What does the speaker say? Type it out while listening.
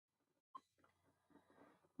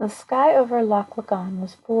The sky over Loch Laggan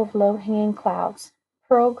was full of low-hanging clouds,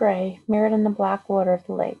 pearl-grey, mirrored in the black water of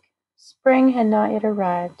the lake. Spring had not yet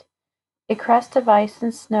arrived. A crust of ice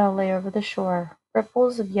and snow lay over the shore.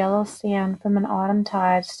 Ripples of yellow sand from an autumn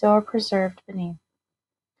tide still were preserved beneath.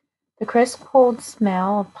 The crisp cold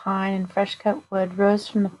smell of pine and fresh-cut wood rose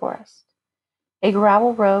from the forest. A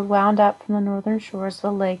gravel road wound up from the northern shores of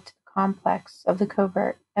the lake to the complex of the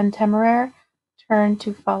covert, and Temeraire turned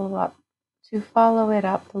to follow it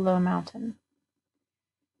up the low mountain.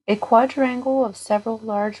 A quadrangle of several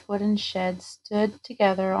large wooden sheds stood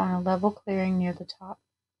together on a level clearing near the top,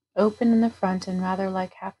 open in the front and rather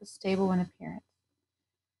like half a stable in appearance.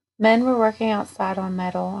 Men were working outside on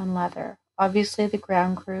metal and leather, obviously the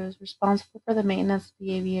ground crews responsible for the maintenance of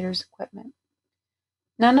the aviator's equipment.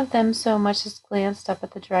 None of them so much as glanced up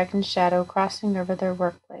at the dragon's shadow crossing over their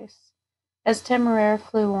workplace, as Temeraire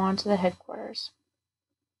flew on to the headquarters.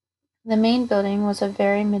 The main building was a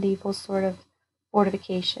very medieval sort of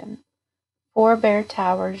fortification. 4 bare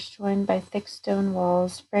towers, joined by thick stone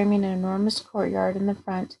walls, framing an enormous courtyard in the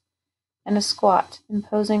front, and a squat,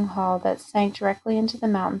 imposing hall that sank directly into the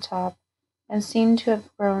mountain top and seemed to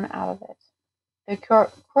have grown out of it. The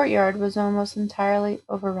courtyard was almost entirely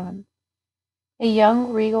overrun. A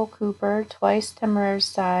young regal cooper, twice Temeraire's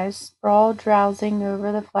size, sprawled drowsing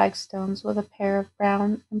over the flagstones with a pair of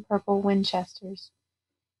brown and purple Winchesters,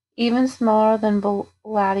 even smaller than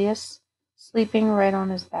Balladius, sleeping right on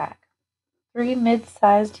his back. 3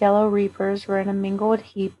 mid-sized yellow reapers were in a mingled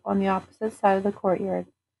heap on the opposite side of the courtyard,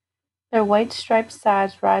 their white striped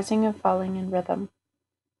sides rising and falling in rhythm.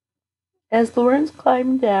 As Lawrence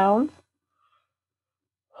climbed down,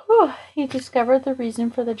 he discovered the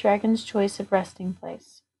reason for the dragon's choice of resting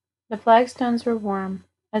place. The flagstones were warm,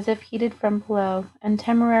 as if heated from below, and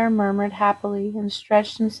Temeraire murmured happily and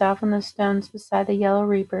stretched himself on the stones beside the yellow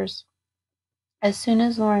reapers as soon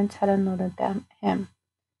as Lawrence had unloaded him.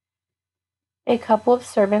 A couple of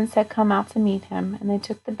servants had come out to meet him, and they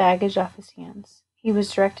took the baggage off his hands. He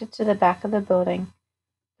was directed to the back of the building,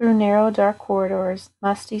 through narrow dark corridors,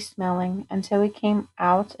 musty-smelling, until he came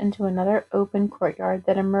out into another open courtyard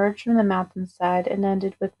that emerged from the mountainside and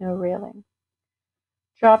ended with no railing,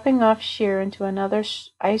 dropping off sheer into another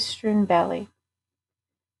ice-strewn valley.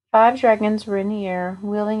 5 dragons were in the air,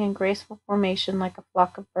 wheeling in graceful formation like a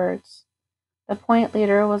flock of birds. The point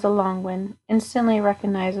leader was a Longwin, instantly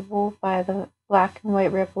recognizable by the black and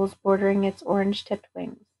white ripples bordering its orange-tipped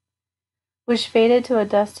wings, which faded to a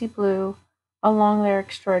dusty blue along their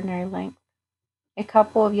extraordinary length. A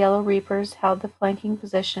couple of yellow reapers held the flanking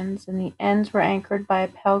positions, and the ends were anchored by a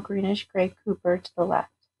pale greenish-gray cooper to the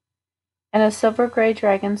left, and a silver-gray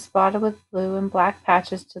dragon spotted with blue and black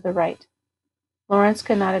patches to the right. Lawrence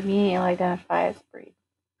could not immediately identify its breed.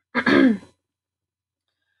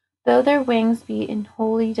 Though their wings beat in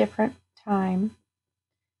wholly different time,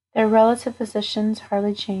 their relative positions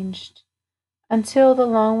hardly changed, until the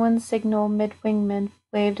Longwin's signal mid-wingman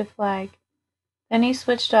waved a flag. Then he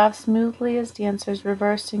switched off smoothly as dancers,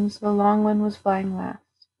 reversing so the Longwin was flying last.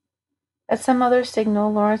 At some other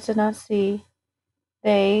signal Lawrence did not see,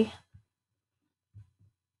 they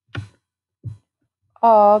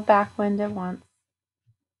all backwind at once,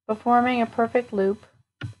 performing a perfect loop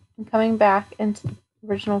and coming back into the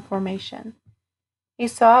original formation. He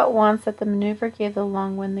saw at once that the maneuver gave the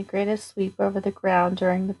Longwin the greatest sweep over the ground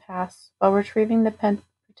during the pass, while retrieving the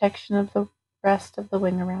protection of the rest of the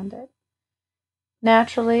wing around it.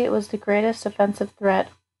 Naturally, it was the greatest offensive threat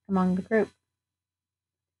among the group.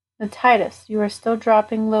 "The Titus, you are still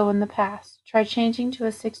dropping low in the pass. Try changing to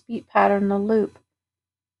a 6-beat pattern in the loop."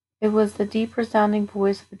 It was the deep resounding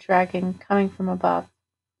voice of a dragon coming from above.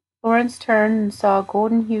 Lawrence turned and saw a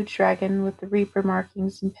golden-hued dragon with the reaper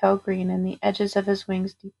markings in pale green and the edges of his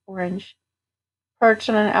wings deep orange, perched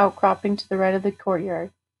on an outcropping to the right of the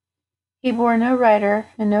courtyard. He bore no rider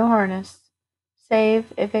and no harness,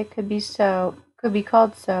 save, if it could be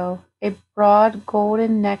called so, a broad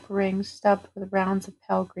golden neck ring stubbed with rounds of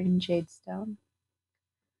pale green jadestone.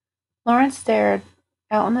 Lawrence stared.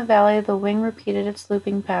 Out in the valley the wing repeated its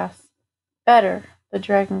looping pass. "Better," the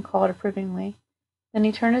dragon called approvingly. Then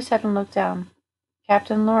he turned his head and looked down.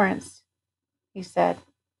 "Captain Lawrence," he said.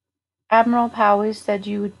 "Admiral Powys said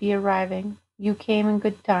you would be arriving. You came in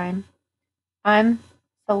good time. I'm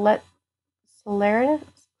Celeritas,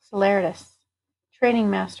 training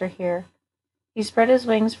master here." He spread his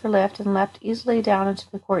wings for lift and leapt easily down into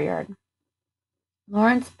the courtyard.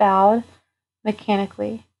 Lawrence bowed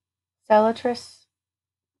mechanically. "Celerita?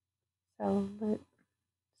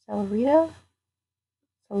 Celetria?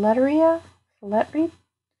 Celetri?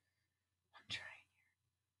 I'm trying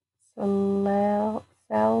here.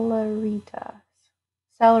 Celeritas.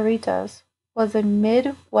 Saleritas was a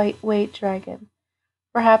mid-weight dragon,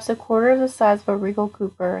 perhaps a quarter of the size of a regal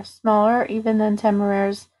cooper, smaller even than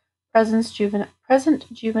Temeraire's present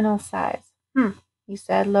juvenile size. He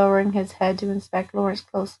said, lowering his head to inspect Lawrence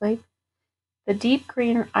closely. The deep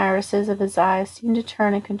green irises of his eyes seemed to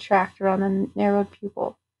turn and contract around the narrowed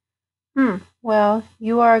pupil. Well,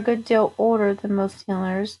 you are a good deal older than most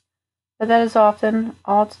healers, but that is often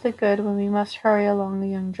all to the good when we must hurry along the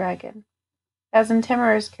young dragon. As in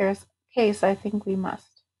Temeraire's case, I think we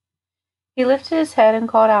must. He lifted his head and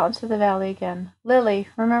called out into the valley again. Lily,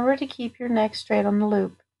 remember to keep your neck straight on the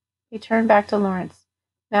loop. He turned back to Lawrence.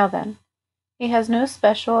 Now then, he has no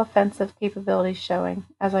special offensive capabilities showing,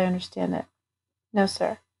 as I understand it. No,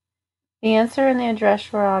 sir. The answer and the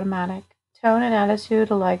address were automatic. Tone and attitude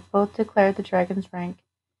alike both declared the dragon's rank,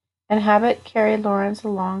 and habit carried Lawrence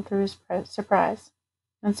along through his surprise.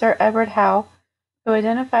 And Sir Edward Howe, who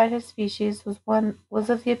identified his species, was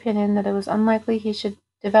of the opinion that it was unlikely he should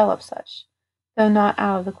develop such, though not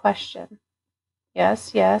out of the question.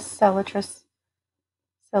 Yes, Celeritas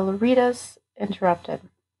interrupted.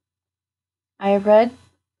 I have read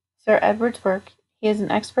Sir Edward's work. He is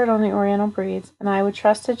an expert on the Oriental breeds, and I would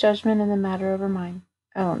trust his judgment in the matter over mine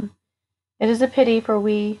own. It is a pity, for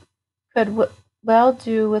we could well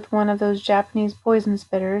do with one of those Japanese poison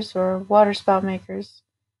spitters or waterspout makers.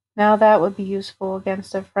 Now that would be useful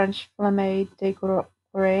against a French Flamme de Gore,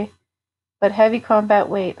 but heavy combat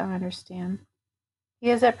weight, I understand. He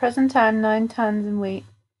is at present time 9 tons in weight,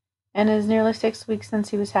 and it is nearly 6 weeks since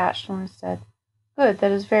he was hatched, Lawrence said. Good,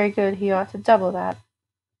 that is very good. He ought to double that.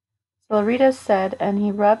 Celeritas said, and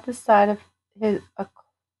he rubbed the side of a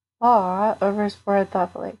claw over his forehead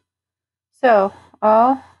thoughtfully. So,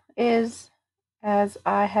 all is as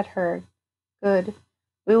I had heard. Good.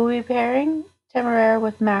 We will be pairing Temeraire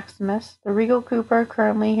with Maximus, the regal cooper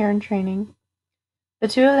currently here in training. The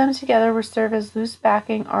two of them together will serve as loose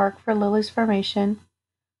backing arc for Lily's formation.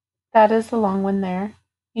 That is the long one there.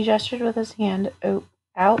 He gestured with his hand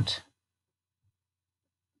out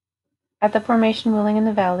at the formation wheeling in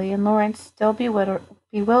the valley, and Lawrence, still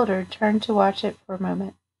bewildered, turned to watch it for a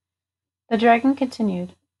moment. The dragon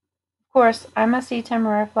continued. Of course, I must see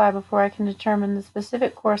Temeraire fly before I can determine the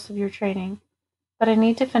specific course of your training, but I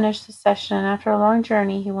need to finish this session, and after a long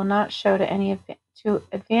journey he will not show to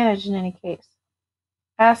advantage in any case.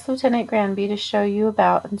 Ask Lieutenant Granby to show you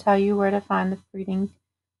about and tell you where to find the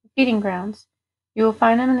feeding grounds. You will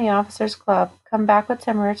find them in the officers' club. Come back with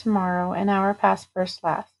Temeraire tomorrow, an hour past first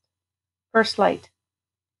light.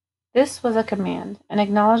 This was a command. An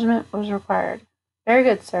acknowledgment was required. Very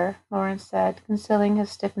good, sir, Lawrence said, concealing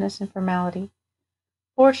his stiffness and formality.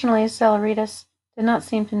 Fortunately, Celeritas did not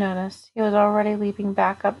seem to notice. He was already leaping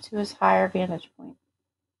back up to his higher vantage point.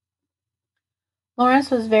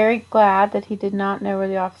 Lawrence was very glad that he did not know where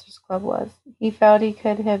the officers' club was. He felt he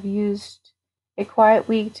could have used a quiet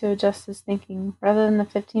week to adjust his thinking, rather than the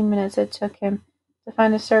 15 minutes it took him to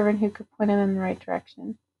find a servant who could point him in the right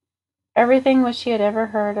direction. Everything which he had ever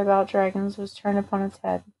heard about dragons was turned upon its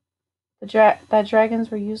head. That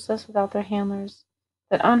dragons were useless without their handlers,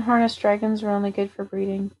 that unharnessed dragons were only good for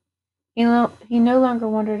breeding. He no longer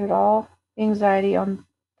wondered at all the anxiety on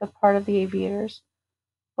the part of the aviators.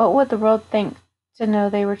 What would the world think to know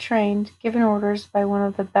they were trained, given orders by one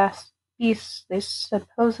of the best beasts they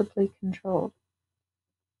supposedly controlled?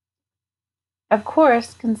 Of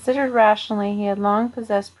course, considered rationally, he had long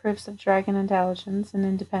possessed proofs of dragon intelligence and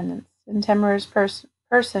independence in Temeraire's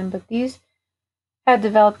person, but these had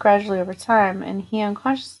developed gradually over time, and he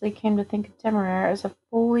unconsciously came to think of Temeraire as a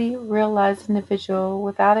fully realized individual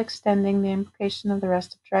without extending the implication of the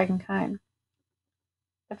rest of dragonkind.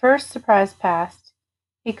 The first surprise past,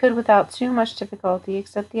 he could without too much difficulty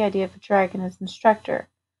accept the idea of a dragon as instructor,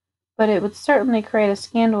 but it would certainly create a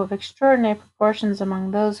scandal of extraordinary proportions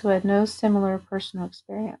among those who had no similar personal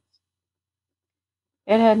experience.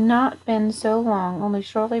 It had not been so long, only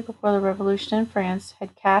shortly before the revolution in France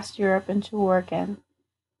had cast Europe into war again,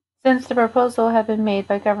 since the proposal had been made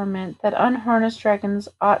by government that unharnessed dragons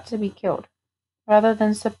ought to be killed, rather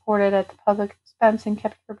than supported at the public expense and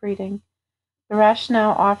kept for breeding. The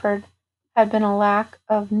rationale offered had been a lack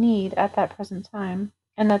of need at that present time,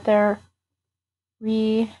 and that their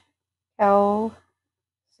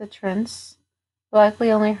recalcitrance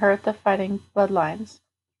likely only hurt the fighting bloodlines.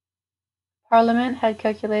 Parliament had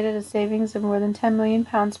calculated a savings of more than £10 million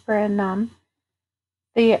per annum.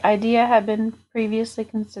 The idea had been previously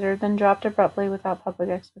considered, then dropped abruptly without public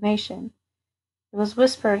explanation. It was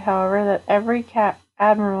whispered, however, that every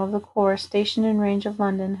admiral of the corps stationed in range of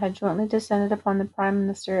London had jointly descended upon the Prime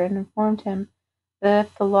Minister and informed him that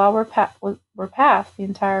if the law were passed, the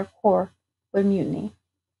entire corps would mutiny.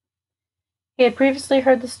 He had previously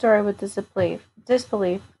heard the story with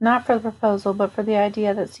disbelief, not for the proposal, but for the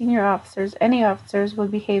idea that senior officers, any officers,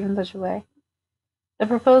 would behave in such a way. The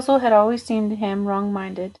proposal had always seemed to him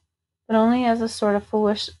wrong-minded, but only as a sort of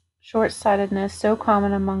foolish short-sightedness so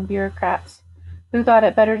common among bureaucrats, who thought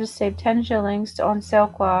it better to save 10 shillings on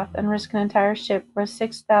sailcloth and risk an entire ship worth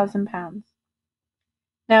 £6,000.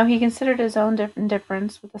 Now he considered his own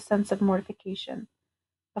indifference with a sense of mortification.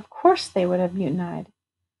 Of course they would have mutinied.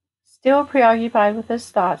 Still preoccupied with his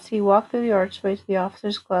thoughts, he walked through the archway to the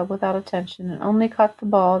officers' club without attention, and only caught the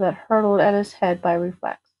ball that hurtled at his head by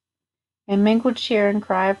reflex. A mingled cheer and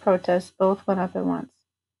cry of protest both went up at once.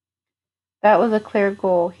 That was a clear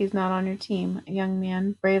goal. He's not on your team, a young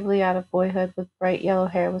man, bravely out of boyhood with bright yellow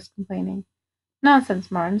hair, was complaining. Nonsense,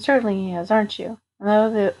 Martin. Certainly he is, aren't you?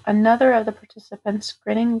 Another of the participants,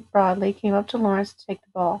 grinning broadly, came up to Lawrence to take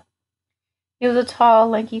the ball. He was a tall,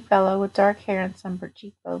 lanky fellow with dark hair and sunburnt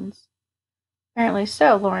cheekbones. Apparently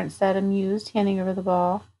so, Lawrence said, amused, handing over the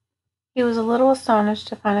ball. He was a little astonished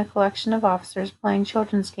to find a collection of officers playing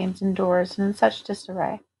children's games indoors and in such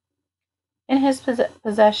disarray. In his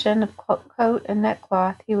possession of coat and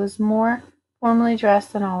neckcloth, he was more formally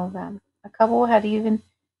dressed than all of them. A couple had even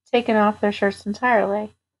taken off their shirts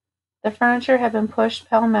entirely. The furniture had been pushed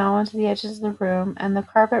pell-mell into the edges of the room, and the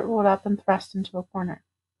carpet rolled up and thrust into a corner.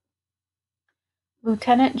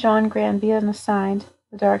 Lieutenant John Granby unassigned,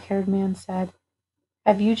 the dark-haired man said.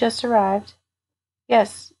 Have you just arrived?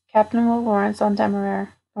 Yes, Captain Will Lawrence on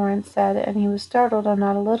Demerara, Lawrence said, and he was startled and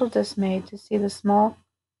not a little dismayed to see the smile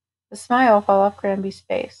fall off Granby's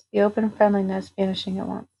face, the open friendliness vanishing at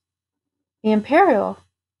once. The Imperial!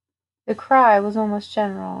 The cry was almost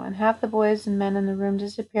general, and half the boys and men in the room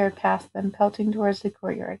disappeared past them, pelting towards the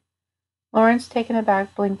courtyard. Lawrence, taken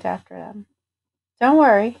aback, blinked after them. Don't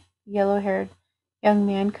worry, the yellow-haired young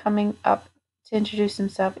man, coming up to introduce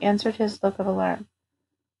himself, answered his look of alarm.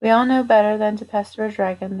 We all know better than to pester a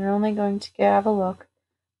dragon. They're only going to have a look.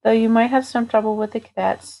 Though you might have some trouble with the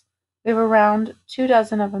cadets. We have around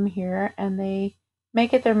 24 of them here, and they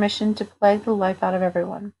make it their mission to plague the life out of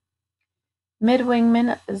everyone.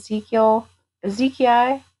 Midwingman Ezekiel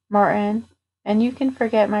Martin, and you can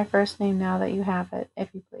forget my first name now that you have it, if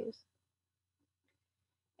you please.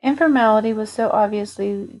 Informality was so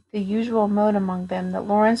obviously the usual mode among them that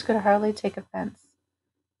Lawrence could hardly take offense,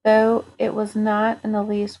 though it was not in the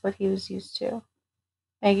least what he was used to.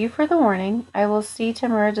 Thank you for the warning. I will see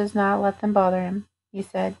Timur does not let them bother him, he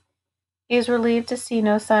said. He was relieved to see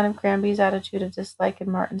no sign of Granby's attitude of dislike in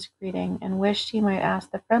Martin's greeting, and wished he might ask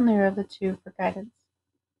the friendlier of the two for guidance.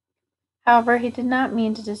 However, he did not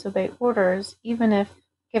mean to disobey orders, even if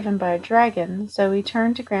given by a dragon, so he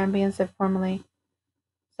turned to Granby and said formally,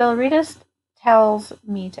 Celeritas tells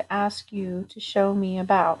me to ask you to show me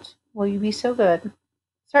about. Will you be so good?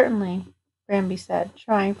 Certainly, Granby said,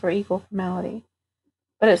 trying for equal formality.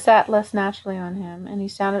 But it sat less naturally on him, and he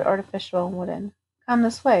sounded artificial and wooden. Come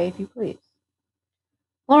this way, if you please.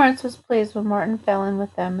 Lawrence was pleased when Martin fell in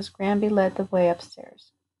with them as Granby led the way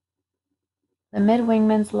upstairs. The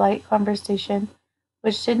midwingman's light conversation,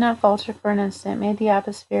 which did not falter for an instant, made the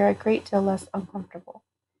atmosphere a great deal less uncomfortable.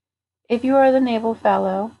 If you are the naval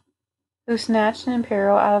fellow who snatched an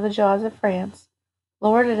Imperial out of the jaws of France,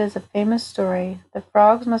 Lord, it is a famous story. The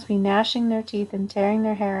frogs must be gnashing their teeth and tearing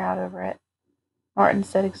their hair out over it, Martin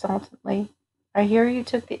said exultantly. I hear you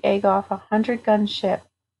took the egg off a 100-gun ship.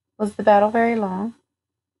 Was the battle very long?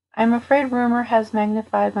 I am afraid rumor has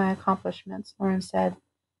magnified my accomplishments, Lawrence said.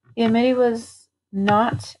 The HMD was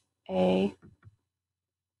not a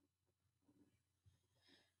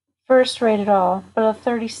first rate at all, but a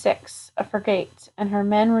 36, a frigate, and her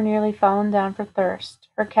men were nearly fallen down for thirst.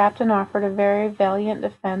 Her captain offered a very valiant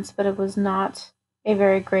defense, but it was not a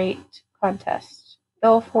very great contest.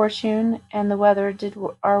 Ill fortune and the weather did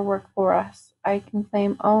our work for us. I can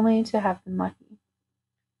claim only to have been lucky.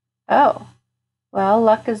 Oh, well,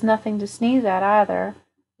 luck is nothing to sneeze at either.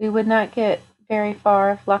 We would not get very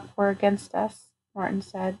far if luck were against us, Martin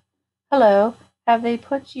said. Hello, have they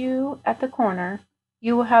put you at the corner?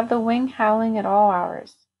 You will have the wing howling at all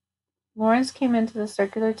hours. Lawrence came into the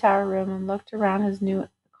circular tower room and looked around his new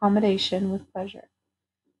accommodation with pleasure.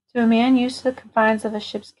 To a man used to the confines of a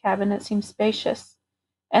ship's cabin, it seemed spacious,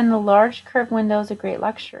 and the large curved windows a great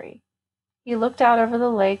luxury. He looked out over the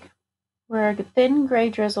lake, where a thin gray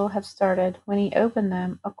drizzle had started. When he opened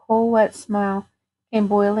them, a cold, wet smile came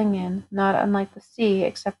boiling in, not unlike the sea,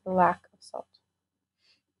 except for lack of salt.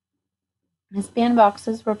 His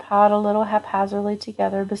bandboxes were piled a little haphazardly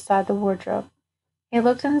together beside the wardrobe. He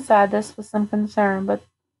looked inside this with some concern, but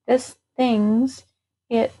his things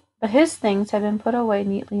had been put away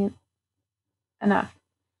neatly enough.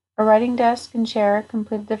 A writing desk and chair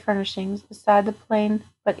completed the furnishings, beside the plain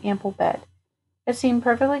but ample bed. It seemed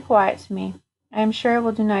perfectly quiet to me. I am sure it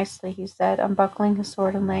will do nicely, he said, unbuckling his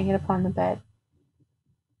sword and laying it upon the bed.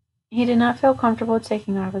 He did not feel comfortable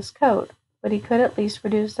taking off his coat, but he could at least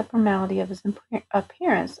reduce the formality of his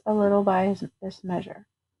appearance a little by this measure.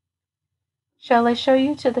 "Shall I show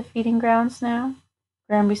you to the feeding grounds now?"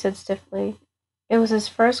 Granby said stiffly. It was his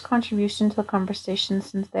first contribution to the conversation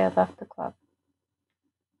since they had left the club.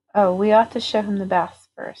 "Oh, we ought to show him the baths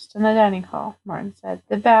first, and the dining hall," Martin said.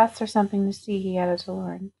 "The baths are something to see," he added to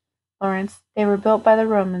Lawrence. "They were built by the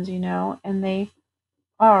Romans, you know, and they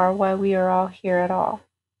are why we are all here at all."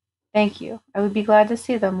 "Thank you. I would be glad to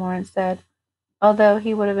see them," Lawrence said, although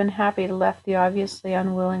he would have been happy to let the obviously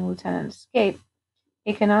unwilling lieutenant escape.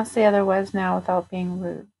 He could not say otherwise now without being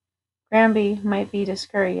rude. Granby might be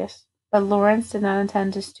discourteous, but Lawrence did not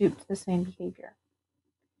intend to stoop to the same behavior.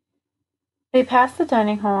 They passed the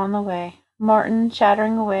dining hall on the way. Martin,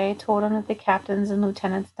 chattering away, told him that the captains and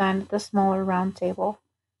lieutenants dined at the smaller round table,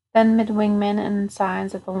 then midwingmen and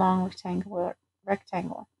ensigns at the long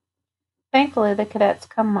rectangle. Thankfully, the cadets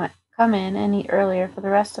come in and eat earlier, for the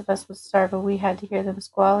rest of us would starve if we had to hear them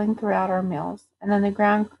squalling throughout our meals, and then the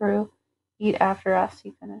ground crew eat after us,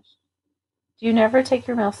 he finished. "Do you never take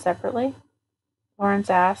your meals separately?" Lawrence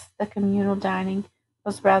asked. The communal dining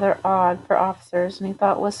was rather odd for officers, and he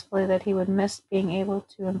thought wistfully that he would miss being able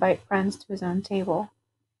to invite friends to his own table.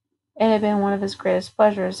 It had been one of his greatest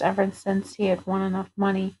pleasures ever since he had won enough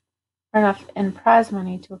in prize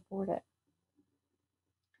money to afford it.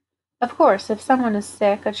 "Of course, if someone is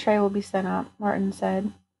sick, a tray will be sent up," Martin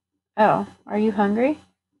said. "Oh, are you hungry?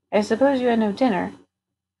 I suppose you had no dinner.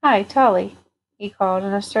 Hi, Tolly," he called,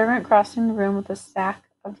 and a servant crossing the room with a sack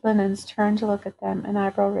of linens turned to look at them, an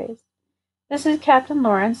eyebrow raised. "This is Captain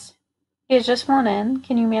Lawrence. He has just flown in.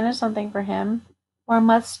 Can you manage something for him? Or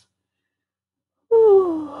must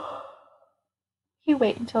he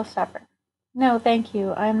wait until supper?" "No, thank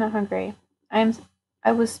you. I am not hungry.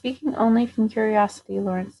 I was speaking only from curiosity,"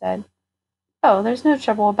 Lawrence said. "Oh, there's no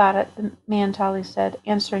trouble about it," the man Tolly said,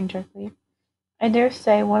 answering jerkily. "I dare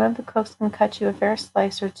say one of the cooks can cut you a fair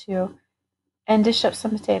slice or two and dish up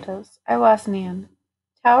some potatoes. I will ask Nan.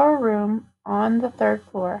 Tower room on the 3rd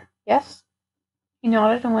floor. Yes?" He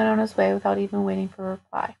nodded and went on his way without even waiting for a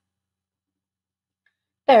reply.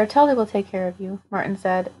 "There, Tully will take care of you," Martin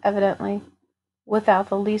said, evidently without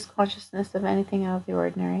the least consciousness of anything out of the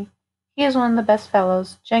ordinary. "He is one of the best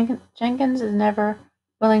fellows. Jenkins is never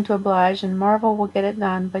willing to oblige, and Marvell will get it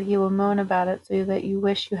done, but he will moan about it so that you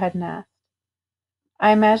wish you hadn't asked."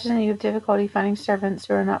 "I imagine that you have difficulty finding servants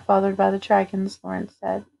who are not bothered by the dragons," Lawrence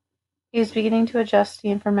said. He was beginning to adjust to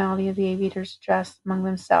the informality of the aviators' dress among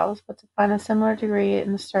themselves, but to find a similar degree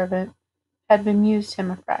in the servant had bemused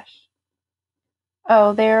him afresh.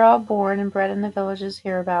 "Oh, they are all born and bred in the villages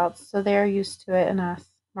hereabouts, so they are used to it and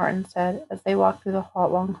us," Martin said, as they walked through the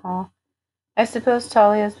long hall. "I suppose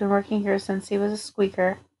Tolly has been working here since he was a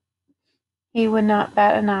squeaker. He would not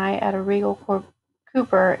bat an eye at a regal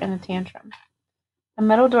cooper in a tantrum." A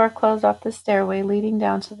metal door closed off the stairway leading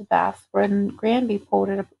down to the baths, when Granby pulled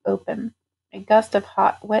it open. A gust of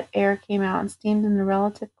hot, wet air came out and steamed in the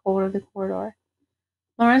relative cold of the corridor.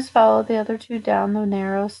 Lawrence followed the other two down the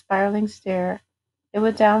narrow, spiraling stair. It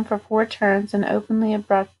went down for 4 turns and opened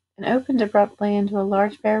abruptly into a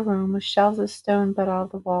large bare room with shelves of stone built out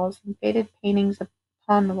of the walls and faded paintings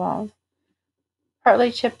upon the walls,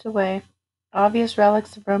 partly chipped away, obvious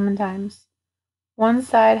relics of Roman times. One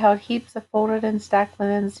side held heaps of folded and stacked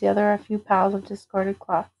linens, the other a few piles of discarded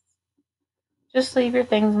cloths. "Just leave your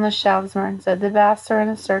things on the shelves," Martin said. "The baths are in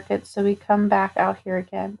a circuit, so we come back out here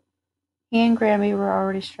again." He and Granby were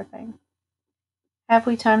already stripping. "Have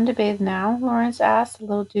we time to bathe now?" Lawrence asked, a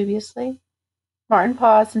little dubiously. Martin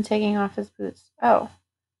paused in taking off his boots. "Oh,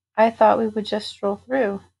 I thought we would just stroll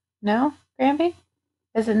through. No, Granby?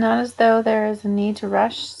 Is it not as though there is a need to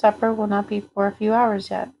rush? Supper will not be for a few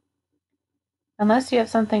hours yet." "Unless you have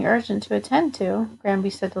something urgent to attend to," Granby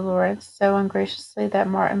said to Lawrence, so ungraciously that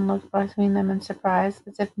Martin looked between them in surprise,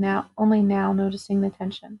 as if only now noticing the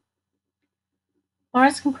tension.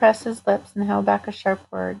 Lawrence compressed his lips and held back a sharp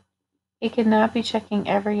word. He could not be checking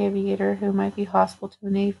every aviator who might be hostile to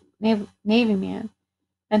a Navy man,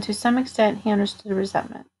 and to some extent he understood the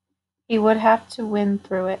resentment. He would have to win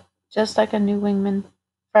through it, just like a new wingman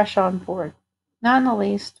fresh on board. "Not in the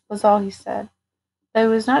least," was all he said, though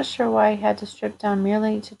he was not sure why he had to strip down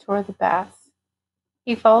merely to tour the baths.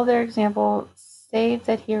 He followed their example, save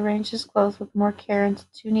that he arranged his clothes with more care into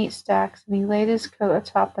 2 neat stacks, and he laid his coat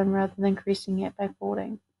atop them rather than creasing it by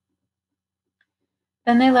folding.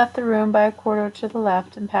 Then they left the room by a corridor to the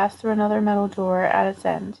left and passed through another metal door at its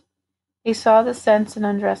end. He saw the sense in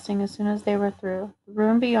undressing as soon as they were through. The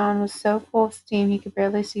room beyond was so full of steam he could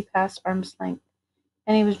barely see past arm's length,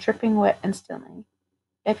 and he was dripping wet instantly.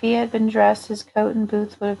 If he had been dressed, his coat and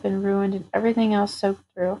boots would have been ruined and everything else soaked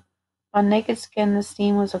through. On naked skin, the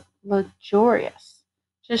steam was luxurious,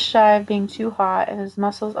 just shy of being too hot, and his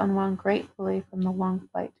muscles unwound gratefully from the long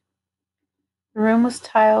flight. The room was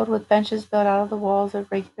tiled, with benches built out of the walls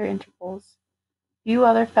at regular intervals. Few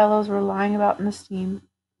other fellows were lying about in the steam.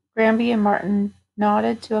 Granby and Martin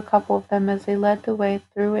nodded to a couple of them as they led the way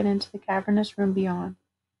through and into the cavernous room beyond.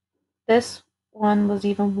 This one was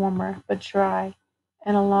even warmer, but dry,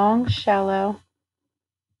 and a long, shallow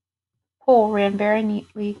pool ran very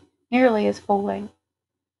nearly its full length.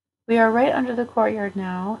 "We are right under the courtyard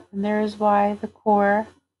now, and there is why the Corps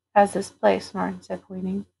has this place," Martin said,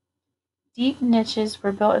 pointing. Deep niches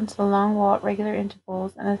were built into the long wall at regular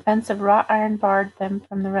intervals, and a fence of wrought iron barred them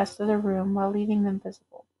from the rest of the room while leaving them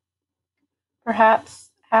visible.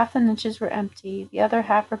 Perhaps half the niches were empty, the other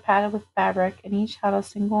half were padded with fabric, and each held a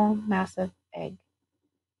single massive egg.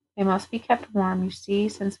 They must be kept warm, you see,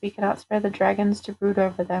 since we cannot spare the dragons to brood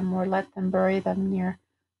over them, or let them bury them near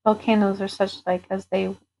volcanoes or such like as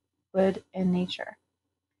they would in nature.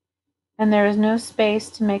 "And there is no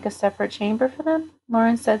space to make a separate chamber for them?"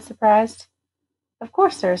 Lawrence said, surprised. "Of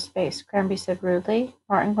course there is space," Granby said rudely.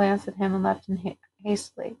 Martin glanced at him and left him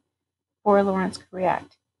hastily, before Lawrence could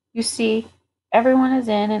react. "You see, everyone is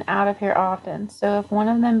in and out of here often, so if one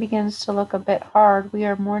of them begins to look a bit hard, we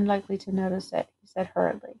are more likely to notice it," he said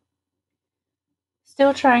hurriedly.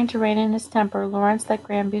 Still trying to rein in his temper, Lawrence let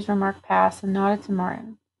Granby's remark pass and nodded to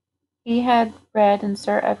Martin. He had read in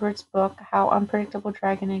Sir Edward's book how unpredictable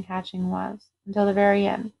dragon egg hatching was, until the very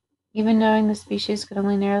end, even knowing the species could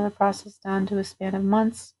only narrow the process down to a span of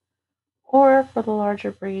months, or, for the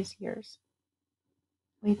larger breeds, years.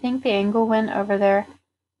 "We think the Anglewind over there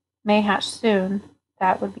may hatch soon.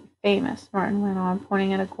 That would be famous," Martin went on,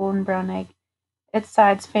 pointing at a golden brown egg, its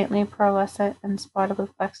sides faintly pearlescent and spotted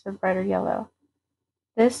with flecks of brighter yellow.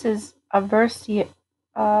 "This is a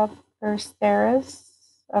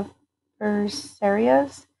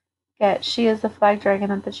Verseria's. Get, she is the flag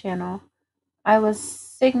dragon of the channel. I was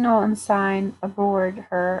signal and sign aboard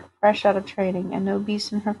her, fresh out of training, and no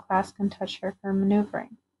beast in her class can touch her for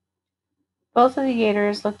maneuvering." Both of the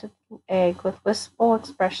Gators looked at the egg with wistful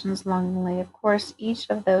expressions longingly. Of course, each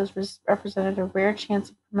of those represented a rare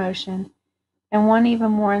chance of promotion, and one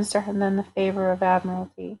even more uncertain than the favor of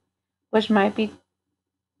admiralty, which might be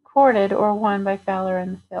courted or won by valor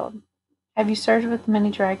in the field. "Have you served with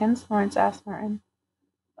many dragons?" Lawrence asked Martin.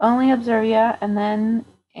 "Only Observia, and then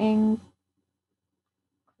in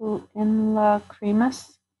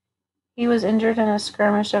Lacrimus. He was injured in a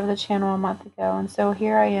skirmish over the channel a month ago, and so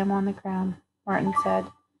here I am on the ground," Martin said.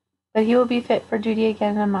 "But he will be fit for duty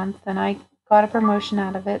again in a month, and I got a promotion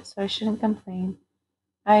out of it, so I shouldn't complain.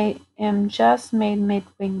 I am just made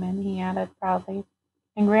mid-wingman," he added proudly.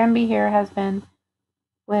 "And Granby here has been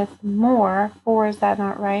with more, for is that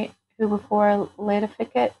not right, who before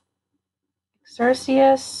Latificate,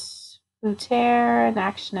 Exercius, Buter, and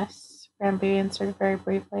Actionis," Granby answered very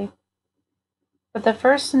briefly. But the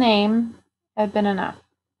first name had been enough.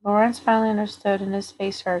 Lawrence finally understood, and his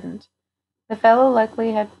face hardened. The fellow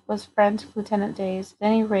likely was friend to Lieutenant Days. At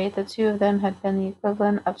any rate, the two of them had been the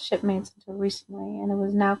equivalent of shipmates until recently, and it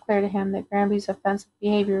was now clear to him that Granby's offensive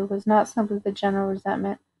behavior was not simply the general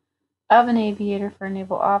resentment of an aviator for a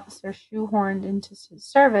naval officer shoehorned into his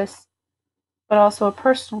service, but also a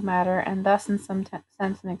personal matter, and thus in some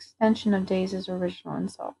sense an extension of Days' original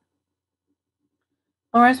insult.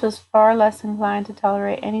 Lawrence was far less inclined to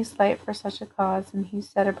tolerate any slight for such a cause, and he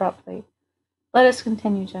said abruptly, "Let us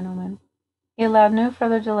continue, gentlemen." He allowed no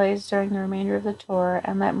further delays during the remainder of the tour,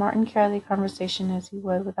 and let Martin carry the conversation as he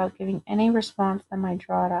would, without giving any response that might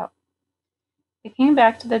draw it out. They came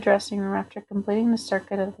back to the dressing room after completing the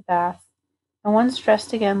circuit of the baths, and once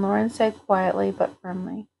dressed again, Lawrence said quietly but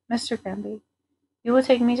firmly, "Mr. Granby, you will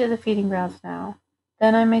take me to the feeding grounds now.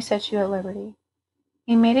 Then I may set you at liberty."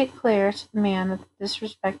 He made it clear to the man that the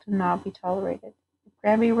disrespect would not be tolerated. If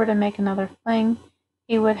Granby were to make another fling,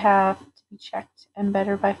 he would have to be checked, and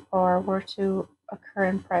better by far were to occur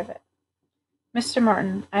in private. "Mr.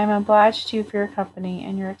 Martin, I am obliged to you for your company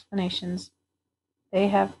and your explanations. They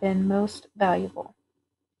have been most valuable."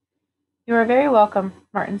 "You are very welcome,"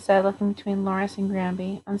 Martin said, looking between Lawrence and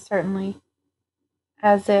Granby, uncertainly,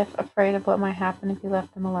 as if afraid of what might happen if he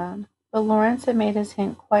left them alone. But Lawrence had made his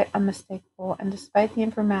hint quite unmistakable, and despite the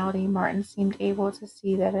informality, Martin seemed able to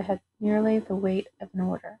see that it had merely the weight of an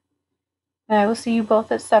order. "And I will see you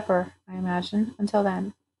both at supper, I imagine. Until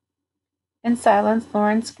then." In silence,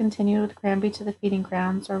 Lawrence continued with Granby to the feeding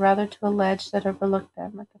grounds, or rather to a ledge that overlooked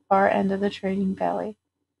them, at the far end of the trading valley.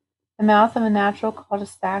 The mouth of a natural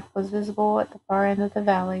cul-de-sac was visible at the far end of the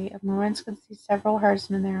valley, and Lawrence could see several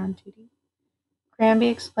herdsmen there on duty. Granby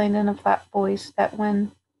explained in a flat voice that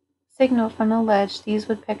when signaled from the ledge, these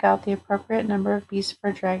would pick out the appropriate number of beasts for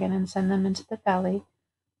a dragon and send them into the valley,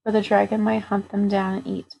 where the dragon might hunt them down and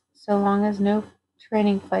eat, so long as no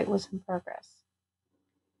training flight was in progress.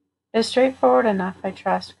 "It is straightforward enough, I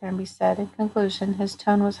trust," Granby said. In conclusion, his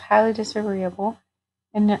tone was highly disagreeable,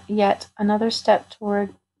 and yet another step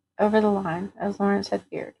over the line, as Lawrence had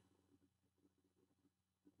feared.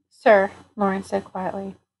 "Sir," Lawrence said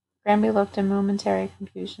quietly. Granby looked in momentary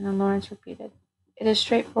confusion, and Lawrence repeated, "It is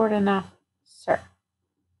straightforward enough, sir."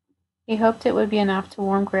 He hoped it would be enough to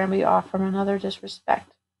warn Granby off from another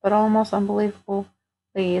disrespect, but almost unbelievably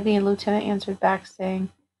the lieutenant answered back,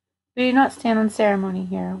 saying, "We do not stand on ceremony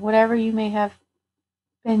here, whatever you may have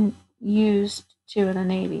been used to in the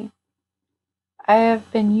Navy. I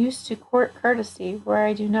have been used to court courtesy where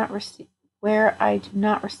I do not receive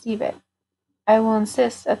it. I will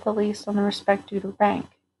insist, at the least, on the respect due to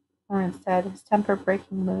rank," Lawrence said, his temper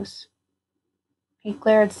breaking loose. He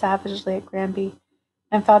glared savagely at Granby,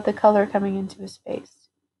 and felt the color coming into his face.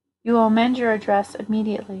 "You will amend your address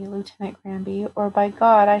immediately, Lieutenant Granby, or by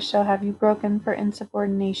God I shall have you broken for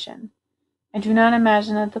insubordination. I do not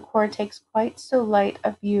imagine that the Corps takes quite so light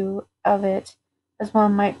a view of it as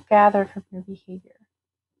one might gather from your behavior."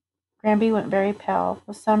 Granby went very pale.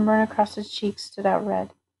 The sunburn across his cheeks stood out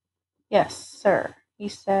red. "Yes, sir," he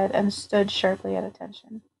said, and stood sharply at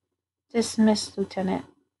attention. "Dismissed, Lieutenant,"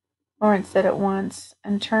 Lawrence said at once,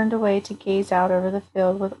 and turned away to gaze out over the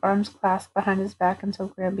field with arms clasped behind his back until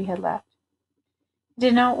Granby had left. He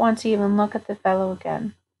did not want to even look at the fellow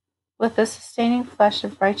again. With the sustaining flush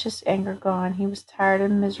of righteous anger gone, he was tired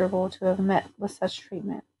and miserable to have met with such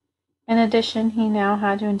treatment. In addition, he now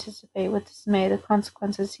had to anticipate with dismay the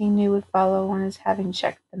consequences he knew would follow on his having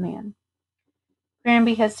checked the man.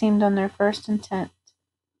 Granby had seemed on their first instant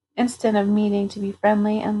of meeting to be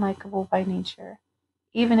friendly and likable by nature.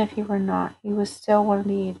 Even if he were not, he was still one of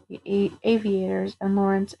the aviators, and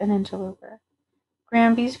Lawrence an interloper.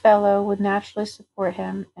 Granby's fellow would naturally support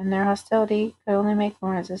him, and their hostility could only make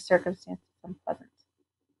Lawrence's circumstances unpleasant.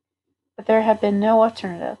 But there had been no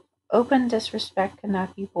alternative. Open disrespect could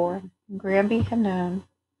not be borne, and Granby had known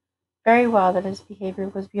very well that his behavior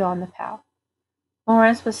was beyond the pale.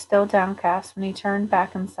 Lawrence was still downcast when he turned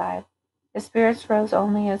back inside. His spirits rose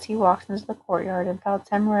only as he walked into the courtyard and found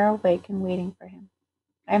Temeraire awake and waiting for him.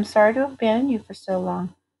 "I am sorry to have abandoned you for so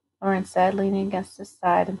long," Lawrence said, leaning against his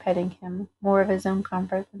side and petting him, more of his own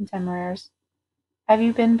comfort than Temeraire's. "Have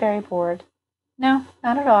you been very bored?" "No,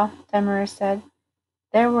 not at all," Temeraire said.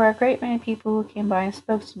 "There were a great many people who came by and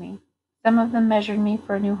spoke to me. Some of them measured me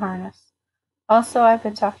for a new harness. Also, I've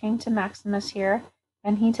been talking to Maximus here,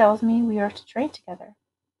 and he tells me we are to train together."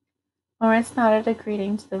 Lawrence nodded a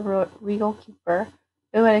greeting to the regal keeper,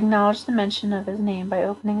 who had acknowledged the mention of his name by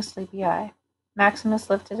opening a sleepy eye. Maximus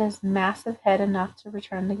lifted his massive head enough to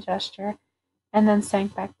return the gesture, and then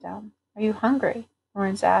sank back down. "Are you hungry?"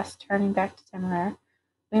 Lawrence asked, turning back to Temeraire.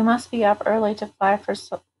 "We must be up early to fly for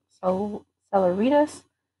Celeritas.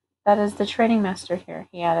 That is the training master here,"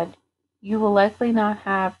 he added. "You will likely not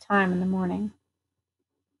have time in the morning."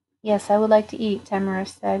 "Yes, I would like to eat," Temeraire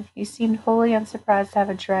said. He seemed wholly unsurprised to have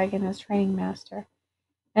a dragon as training master,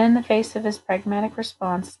 and in the face of his pragmatic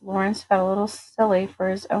response, Lawrence felt a little silly for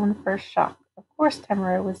his own first shock. Of course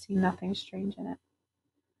Temeraire would see nothing strange in it.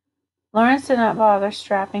 Lawrence did not bother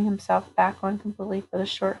strapping himself back on completely for the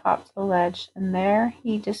short hop to the ledge, and there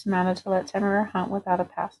he dismounted to let Temeraire hunt without a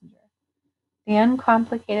passenger. The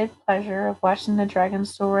uncomplicated pleasure of watching the dragon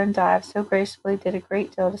soar and dive so gracefully did a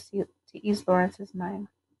great deal to ease Lawrence's mind.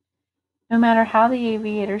 No matter how the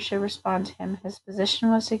aviator should respond to him, his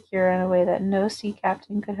position was secure in a way that no sea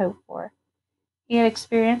captain could hope for. He had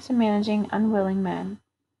experience in managing unwilling men,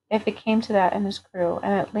 if it came to that in his crew,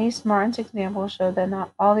 and at least Martin's example showed that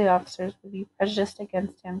not all the officers would be prejudiced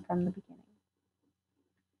against him from the beginning.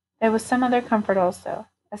 There was some other comfort also.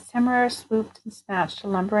 As Temeraire swooped and snatched a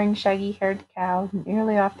lumbering, shaggy-haired cow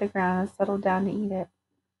nearly off the ground and settled down to eat it,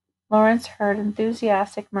 Lawrence heard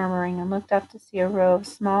enthusiastic murmuring and looked up to see a row of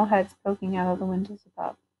small heads poking out of the windows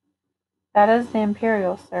above. "That is the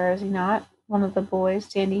Imperial, sir, is he not?" one of the boys,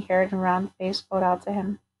 dandy-haired and round-faced, called out to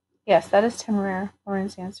him. "Yes, that is Temeraire,"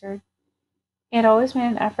 Lawrence answered. He had always made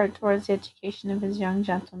an effort towards the education of his young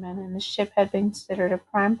gentlemen, and the ship had been considered a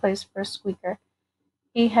prime place for a squeaker.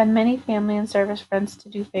 He had many family and service friends to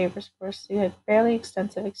do favors for, so he had fairly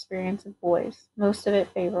extensive experience of boys, most of it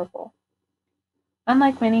favorable.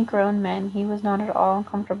 Unlike many grown men, he was not at all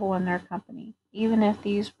uncomfortable in their company, even if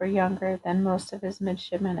these were younger than most of his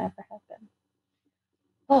midshipmen ever had been.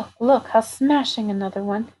 Look, look, how smashing! Another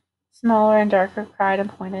one, smaller and darker, cried and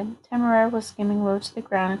pointed. Temeraire was skimming low to the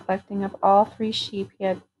ground and collecting up all 3 sheep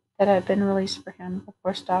that had been released for him,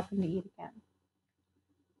 before stopping to eat again.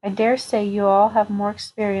 I dare say you all have more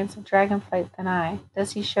experience of dragon-flight than I.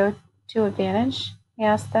 Does he show to advantage? He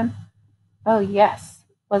asked them. Oh, yes,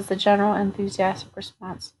 was the general enthusiastic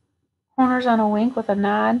response. Corners on a wink with a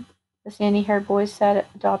nod, the sandy-haired boy said,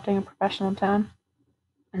 adopting a professional tone.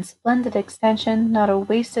 And splendid extension, not a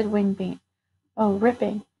wasted wing beat. Oh,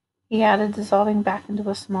 ripping, he added, dissolving back into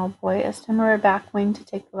a small boy as Temeraire back-winged to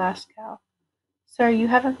take the last cow. Sir, you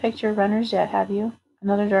haven't picked your runners yet, have you?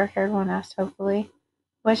 Another dark-haired one asked hopefully,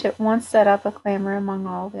 which at once set up a clamor among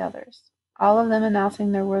all the others, all of them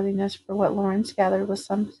announcing their worthiness for what Lawrence gathered was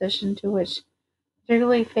some position to which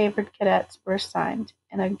particularly favored cadets were assigned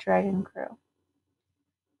in a dragon crew.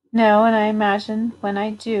 No, and I imagine when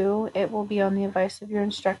I do, it will be on the advice of your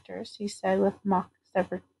instructors, he said with mock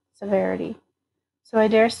severity. So I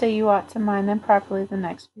dare say you ought to mind them properly the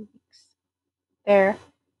next few weeks. There,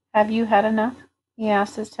 have you had enough? He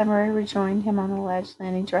asked as Temeraire rejoined him on the ledge,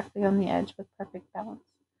 landing directly on the edge with perfect balance.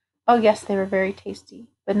 Oh, yes, they were very tasty,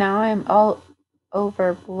 but now I am all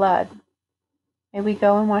over blood. May we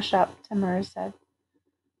go and wash up? Temeraire said.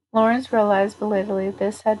 Lawrence realized belatedly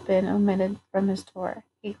this had been omitted from his tour.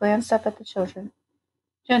 He glanced up at the children.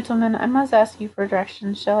 Gentlemen, I must ask you for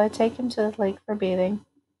directions. Shall I take him to the lake for bathing?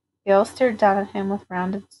 They all stared down at him with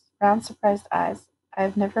round, surprised eyes. I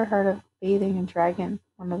have never heard of bathing a dragon,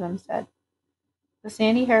 one of them said. The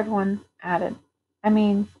sandy-haired one added, I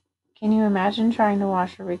mean, can you imagine trying to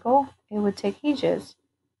wash a regal? It would take ages.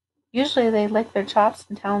 Usually they lick their chops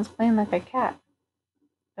and talons clean like a cat.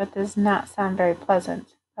 That does not sound very pleasant.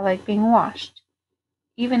 I like being washed,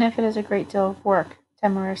 even if it is a great deal of work,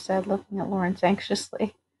 Temeraire said, looking at Lawrence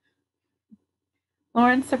anxiously.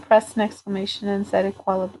 Lawrence suppressed an exclamation and said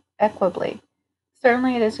equably,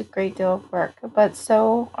 Certainly it is a great deal of work, but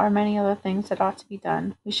so are many other things that ought to be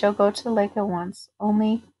done. We shall go to the lake at once.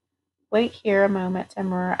 Only wait here a moment,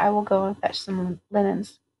 Temeraire. I will go and fetch some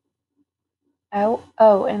linens. Oh,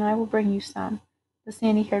 and I will bring you some. The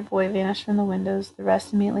sandy-haired boy vanished from the windows. The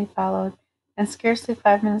rest immediately followed, and scarcely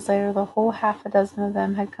 5 minutes later the whole half a dozen of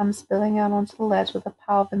them had come spilling out onto the ledge with a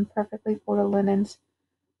pile of imperfectly folded linens,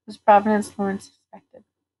 whose provenance Lawrence suspected.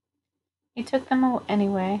 He took them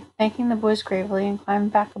anyway, thanking the boys gravely, and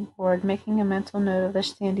climbed back aboard, making a mental note of the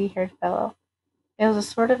sandy-haired fellow. It was a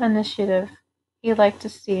sort of initiative he liked to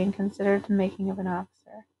see and considered the making of an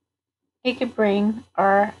officer. He could bring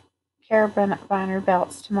our carabiner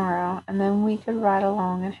belts tomorrow, and then we could ride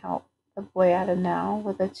along and help, the boy added now,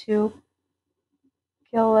 with a too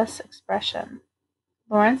guileless expression.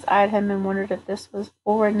 Lawrence eyed him and wondered if this was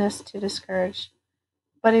forwardness to discourage,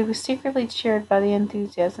 but he was secretly cheered by the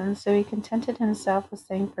enthusiasm, so he contented himself with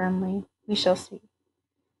saying firmly, We shall see.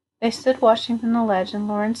 They stood watching from the ledge, and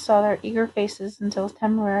Lawrence saw their eager faces until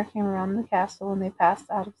Temeraire came around the castle and they passed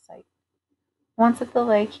out of sight. Once at the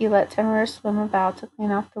lake, he let Temeraire swim about to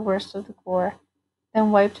clean off the worst of the gore,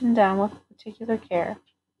 then wiped him down with particular care.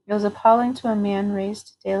 It was appalling to a man raised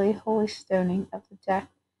to daily holy stoning of the deck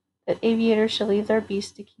that aviators should leave their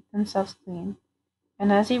beasts to keep themselves clean,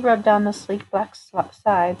 and as he rubbed down the sleek black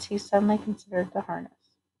sides, he suddenly considered the harness.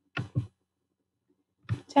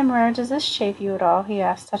 Temeraire, does this chafe you at all? He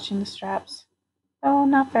asked, touching the straps. Oh,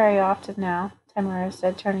 not very often now, Temeraire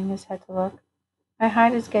said, turning his head to look. My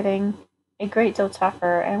hide is getting a great deal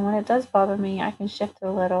tougher, and when it does bother me, I can shift it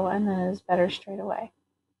a little, and then it is better straight away.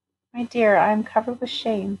 My dear, I am covered with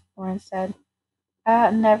shame, Lawrence said. I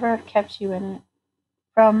ought never have kept you in it.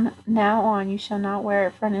 From now on you shall not wear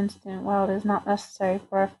it for an instant while it is not necessary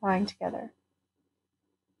for our flying together.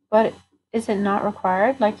 But is it not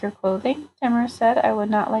required, like your clothing? Temeraire said. I would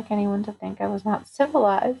not like anyone to think I was not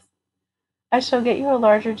civilized. I shall get you a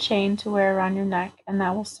larger chain to wear around your neck, and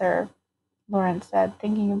that will serve, Lawrence said,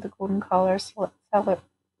 thinking of the golden collar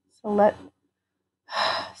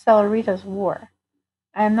Celerita's wore.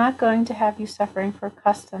 I am not going to have you suffering for a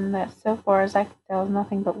custom that, so far as I can tell, is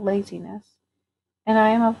nothing but laziness, and I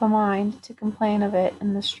am of a mind to complain of it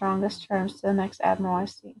in the strongest terms to the next admiral I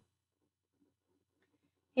see.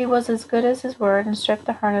 He was as good as his word, and stripped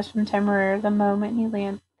the harness from Temeraire the moment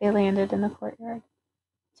they landed in the courtyard.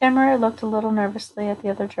 Temeraire looked a little nervously at the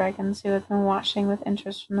other dragons, who had been watching with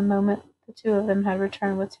interest from the moment the 2 of them had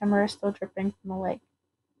returned with Temeraire still dripping from the lake.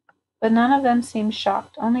 But none of them seemed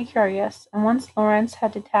shocked, only curious, and once Lawrence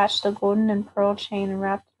had detached a golden and pearl chain and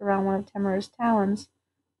wrapped it around one of Temeraire's talons,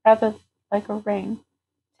 rather like a ring,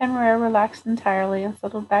 Temeraire relaxed entirely and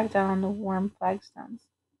settled back down on the warm flagstones.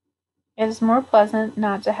 "It is more pleasant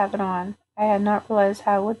not to have it on. I had not realized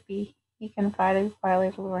how it would be," he confided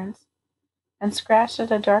quietly to Lawrence, and scratched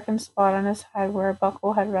at a darkened spot on his hide where a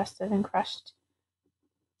buckle had rested and crushed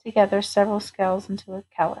together several scales into a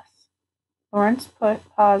callus. Lawrence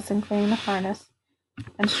paused in cleaning the harness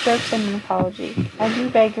and stroked him in apology. "I do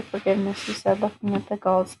beg your forgiveness," he said, looking at the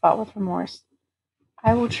galled spot with remorse.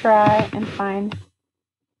 "I will try and find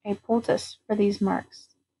a poultice for these marks."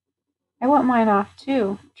 "I want mine off,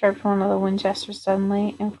 too," chirped one of the Winchesters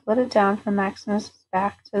suddenly, and flitted down from Maximus's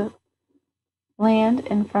back to land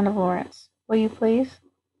in front of Lawrence. "Will you please?"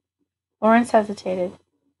 Lawrence hesitated.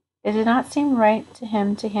 It did not seem right to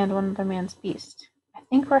him to handle another man's beast. "I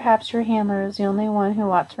think perhaps your handler is the only one who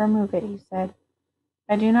ought to remove it," he said.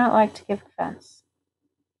 "I do not like to give offence."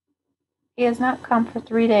 "He has not come for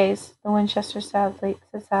 3 days," the Winchester said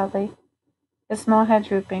sadly, his small head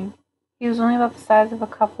drooping. He was only about the size of a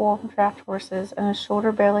couple of draft horses, and his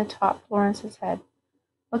shoulder barely topped Lawrence's head.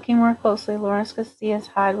 Looking more closely, Lawrence could see his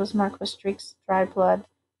hide was marked with streaks of dried blood,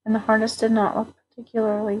 and the harness did not look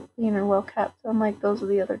particularly clean or well kept, unlike those of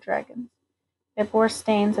the other dragons. It bore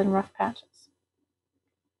stains and rough patches.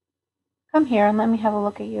 "Come here and let me have a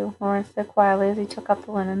look at you," Lawrence said quietly as he took up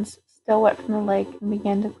the linens, still wet from the lake, and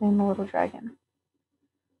began to clean the little dragon.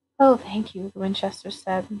 "Oh, thank you," the Winchester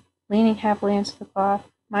said, leaning happily into the cloth.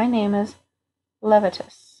 "My name is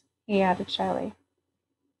Levitus," he added shyly.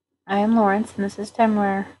 "I am Lawrence, and this is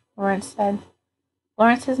Temeraire," Lawrence said.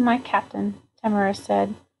 "Lawrence is my captain," Temeraire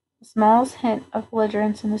said, the smallest hint of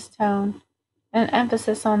belligerence in his tone, and an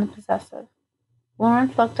emphasis on the possessive.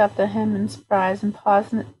 Lawrence looked up at him in surprise and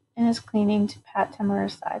paused in his cleaning to pat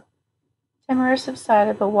Temeraire's side. Temeraire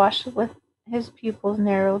subsided, but watched with his pupils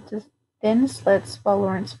narrow to thin slits while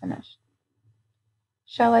Lawrence finished.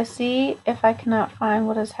 "Shall I see if I cannot find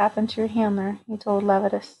what has happened to your handler?" he told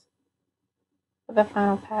Levitus with a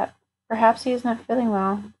final pat. "Perhaps he is not feeling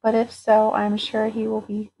well, but if so, I am sure he will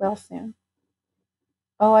be well soon."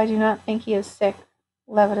 "Oh, I do not think he is sick,"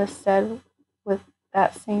 Levitus said with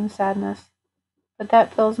that same sadness. "But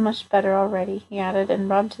that feels much better already," he added, and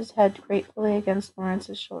rubbed his head gratefully against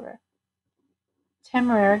Lawrence's shoulder.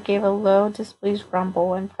 Temeraire gave a low, displeased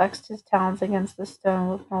grumble and flexed his talons against the stone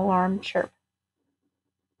with an alarmed chirp.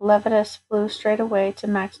 Levitus flew straight away to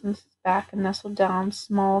Maximus's back and nestled down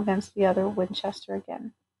small against the other Winchester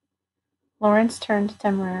again. Lawrence turned to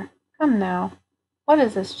Temeraire. "Come now, what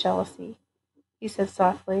is this jealousy?" he said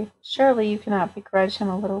softly. "Surely you cannot begrudge him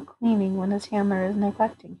a little cleaning when his handler is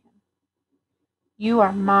neglecting him." "You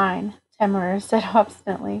are mine," Temeraire said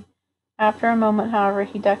obstinately. After a moment, however,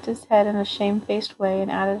 he ducked his head in a shamefaced way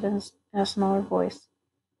and added in a smaller voice,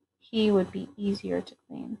 "He would be easier to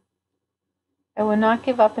clean." "I would not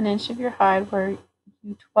give up an inch of your hide were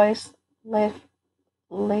you twice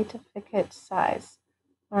Latificate size,"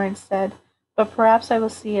 Lawrence said, "but perhaps I will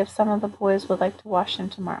see if some of the boys would like to wash him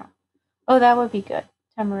tomorrow." "Oh, that would be good,"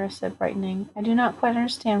 Temeraire said, brightening. "I do not quite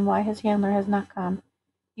understand why his handler has not come.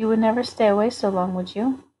 You would never stay away so long, would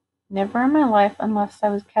you?" "Never in my life unless I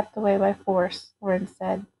was kept away by force," Lawrence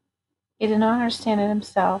said. He did not understand it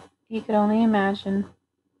himself. He could only imagine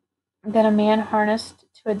that a man harnessed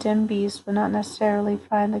to a dim beast would not necessarily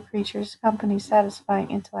find the creature's company satisfying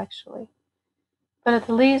intellectually. But at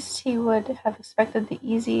the least he would have expected the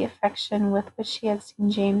easy affection with which he had seen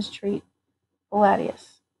James treat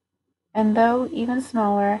Palladius. And though even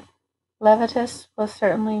smaller, Levitus was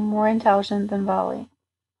certainly more intelligent than Volley.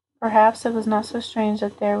 Perhaps it was not so strange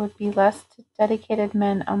that there would be less dedicated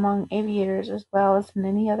men among aviators as well as in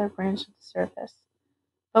any other branch of the service.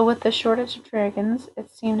 But with the shortage of dragons,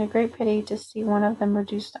 it seemed a great pity to see one of them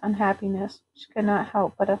reduced to unhappiness which could not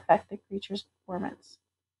help but affect the creature's performance.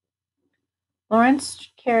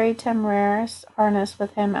 Lawrence carried Temeraire's harness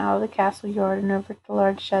with him out of the castle yard and over to the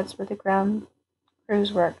large sheds where the ground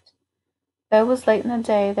crews worked. Though it was late in the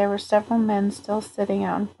day, there were several men still sitting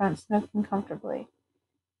out in front, smoking comfortably.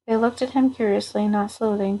 They looked at him curiously, not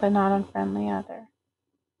saluting, but not unfriendly either.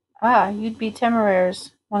 "Ah, you'd be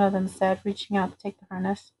Temeraire's," one of them said, reaching out to take the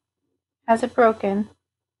harness. "Has it broken?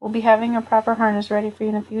 We'll be having a proper harness ready for you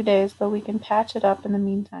in a few days, but we can patch it up in the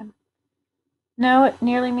meantime." "No, it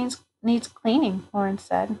nearly needs cleaning," Lawrence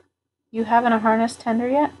said. "You haven't a harness tender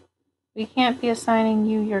yet?" "We can't be assigning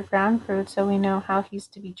you your ground crew till we know how he's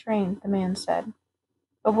to be trained," the man said.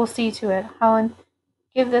 "But we'll see to it. Holland,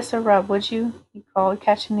 give this a rub, would you?" he called,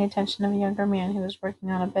 catching the attention of a younger man who was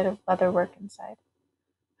working on a bit of leather work inside.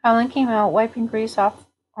 Holland came out, wiping grease off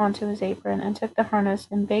onto his apron, and took the harness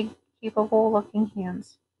in big, capable-looking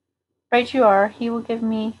hands. "Right you are. Will he give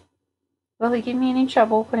me any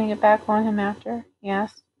trouble putting it back on him after?" he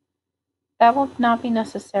asked. That will not be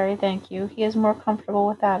necessary, thank you. He is more comfortable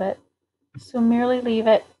without it. So merely leave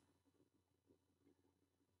it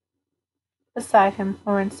beside him,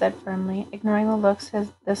 Lawrence said firmly, ignoring the looks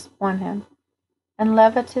this won him. And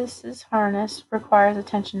Levitus's harness requires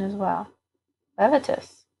attention as well.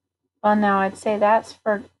 Levitus? Well, now, I'd say that's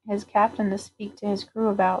for his captain to speak to his crew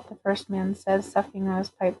about, the first man said, sucking on his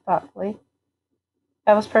pipe thoughtfully.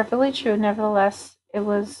 That was perfectly true. Nevertheless, it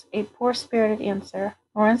was a poor-spirited answer.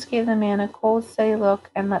 Lawrence gave the man a cold, steady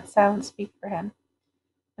look and let silence speak for him.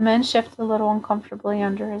 The men shifted a little uncomfortably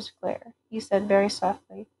under his glare. He said very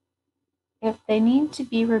softly, "If they need to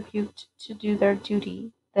be rebuked to do their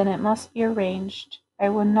duty, then it must be arranged. I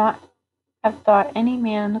would not have thought any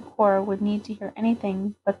man in the Corps would need to hear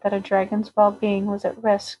anything but that a dragon's well-being was at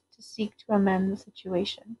risk to seek to amend the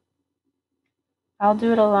situation." "I'll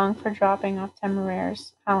do it along for dropping off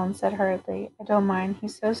Temeraires," Helen said hurriedly. "I don't mind.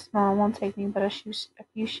 He's so small it won't take me but a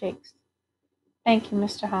few shakes." "Thank you,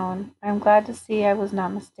 Mr. Holland. I am glad to see I was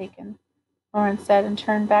not mistaken," Lawrence said, and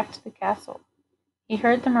turned back to the castle. He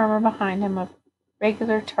heard the murmur behind him of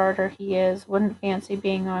 "Regular Tartar he is, wouldn't fancy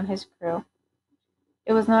being on his crew."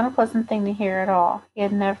 It was not a pleasant thing to hear at all. He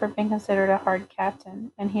had never been considered a hard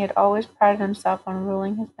captain, and he had always prided himself on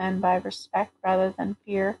ruling his men by respect rather than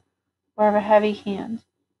fear or of a heavy hand.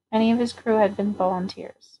 Many of his crew had been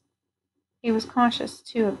volunteers. He was conscious,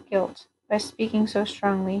 too, of guilt. By speaking so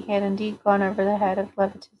strongly, he had indeed gone over the head of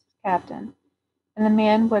Levitus's captain, and the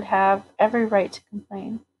man would have every right to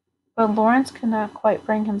complain. But Lawrence could not quite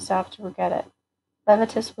bring himself to regret it.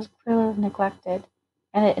 Levitus was clearly neglected,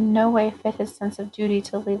 and it in no way fit his sense of duty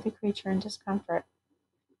to leave the creature in discomfort.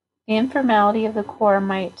 The informality of the Corps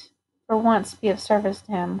might for once be of service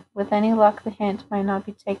to him. With any luck the hint might not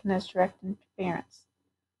be taken as direct interference,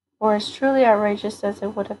 or as truly outrageous as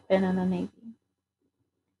it would have been in the Navy.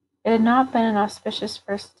 It had not been an auspicious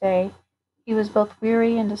first day. He was both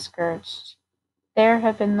weary and discouraged. There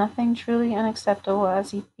had been nothing truly unacceptable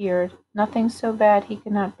as he feared, nothing so bad he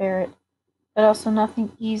could not bear it, but also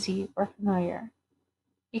nothing easy or familiar.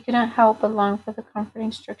 He could not help but long for the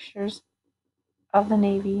comforting strictures of the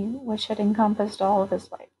Navy, which had encompassed all of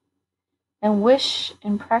his life, and wish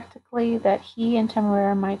impractically that he and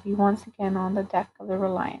Temeraire might be once again on the deck of the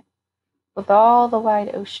Reliant, with all the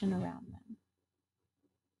wide ocean around them.